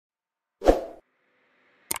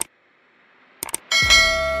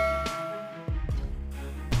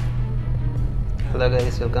Hello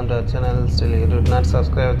guys, welcome to our channel. Still you did not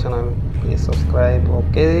subscribe our channel, please subscribe.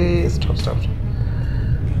 Okay, stop.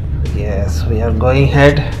 Yes, we are going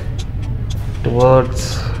ahead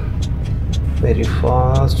towards very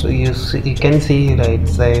fast. You can see right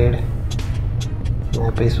side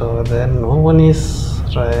map is over there. No one is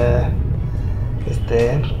there.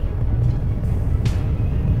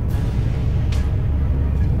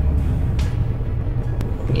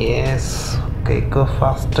 Yes, okay, go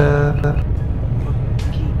faster.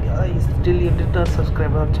 Okay guys, still you did not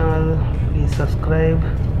subscribe our channel, please subscribe.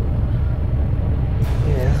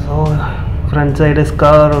 Yes, so front side is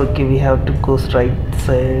car. Okay, we have to go right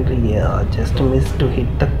side. Yeah, just missed to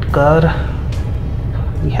hit that car.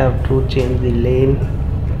 We have to change the lane.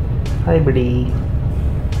 Hi buddy.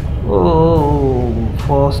 Oh,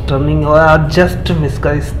 fast turning. Oh, I just missed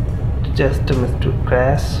guys, just missed to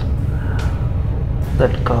crash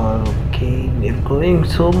that car. Okay, we're going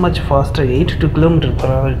so much faster, 82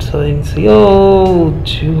 km/h. It's saying, yo,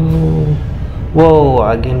 whoa,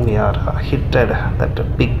 again we are hit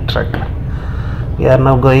that big truck. We are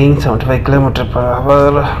now going 75 km/h.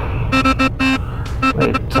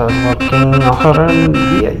 Lights are working. Horn.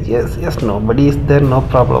 Yeah, yes, nobody is there, no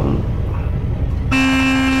problem.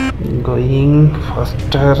 Going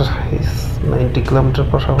faster is 90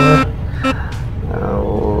 km/h.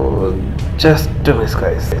 Oh, just miss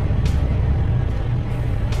guys.